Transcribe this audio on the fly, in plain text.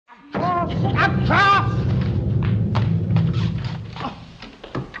Structure!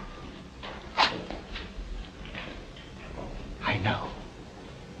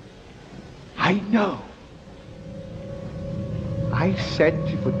 I know. I said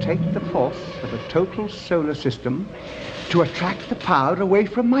it would take the force of a total solar system to attract the power away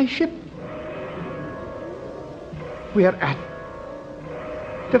from my ship. We're at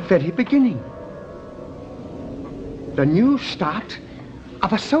the very beginning. The new start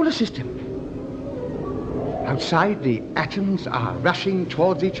of a solar system. Outside, the atoms are rushing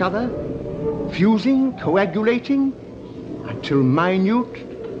towards each other, fusing, coagulating, until minute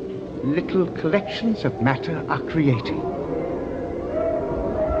little collections of matter are created.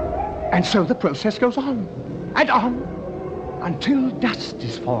 And so the process goes on and on until dust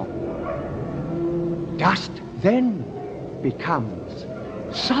is formed. Dust then becomes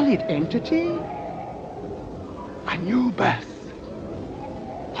solid entity, a new birth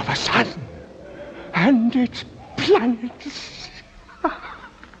of a sun and its planets.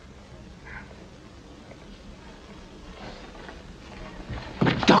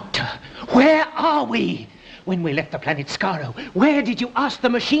 Doctor, where are we? When we left the planet Skaro, where did you ask the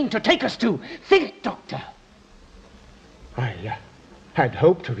machine to take us to? Think, Doctor. I had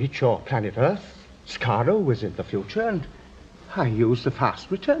hoped to reach your planet Earth. Skaro was in the future, and I used the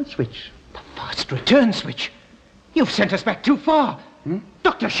fast return switch. The fast return switch? You've sent us back too far.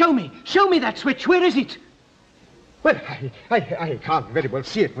 Doctor, show me that switch. Where is it? Well, I can't very well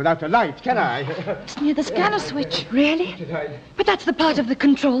see it without a light, can I? It's near the scanner switch. Really? But that's the part of the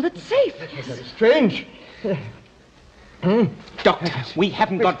control that's safe. That's very strange. Doctor, we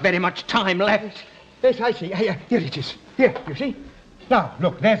haven't got very much time left. Yes, I see. Here it is. Here, you see? Now,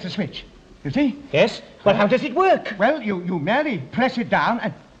 look, there's the switch. You see? Yes? Well, how does it work? Well, you merely press it down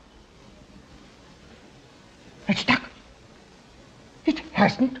and... It's stuck. It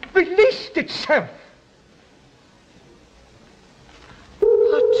hasn't released itself.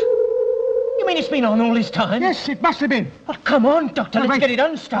 What? You mean it's been on all this time? Yes, it must have been. Oh, come on, Doctor, let's get it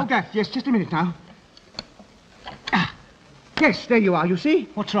unstuck. Oh, yes, just a minute now. Yes, there you are, you see?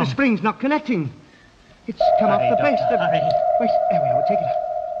 What's wrong? The spring's not connecting. It's come off the base. Hurry. Wait, there we are, we'll take it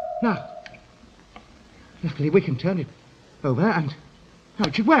out. Now, luckily we can turn it over and now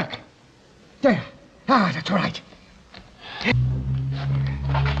it should work. There. That's all right.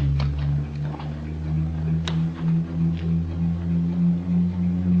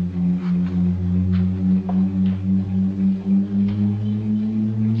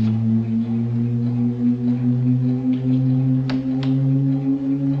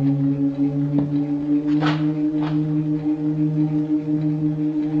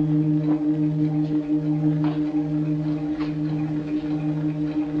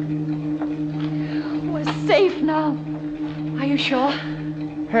 Sure?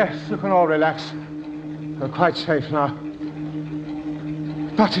 Yes, you can all relax. We're quite safe now.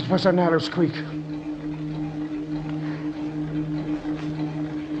 But it was a narrow squeak.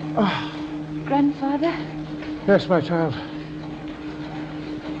 Oh. Grandfather? Yes, my child.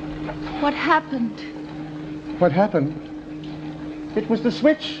 What happened? What happened? It was the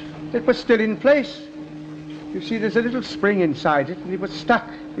switch. It was still in place. You see, there's a little spring inside it, and it was stuck.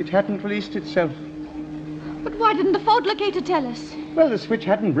 It hadn't released itself. But why didn't the fault locator tell us? Well, the switch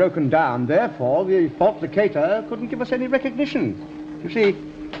hadn't broken down. Therefore, the fault locator couldn't give us any recognition. You see,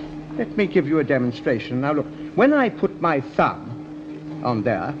 let me give you a demonstration. Now, look, when I put my thumb on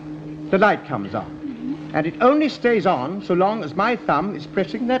there, the light comes on. And it only stays on so long as my thumb is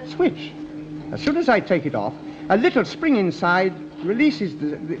pressing that switch. As soon as I take it off, a little spring inside releases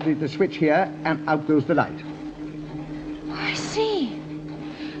the switch here, and out goes the light. I see.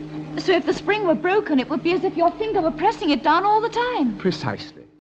 So if the spring were broken, it would be as if your finger were pressing it down all the time. Precisely.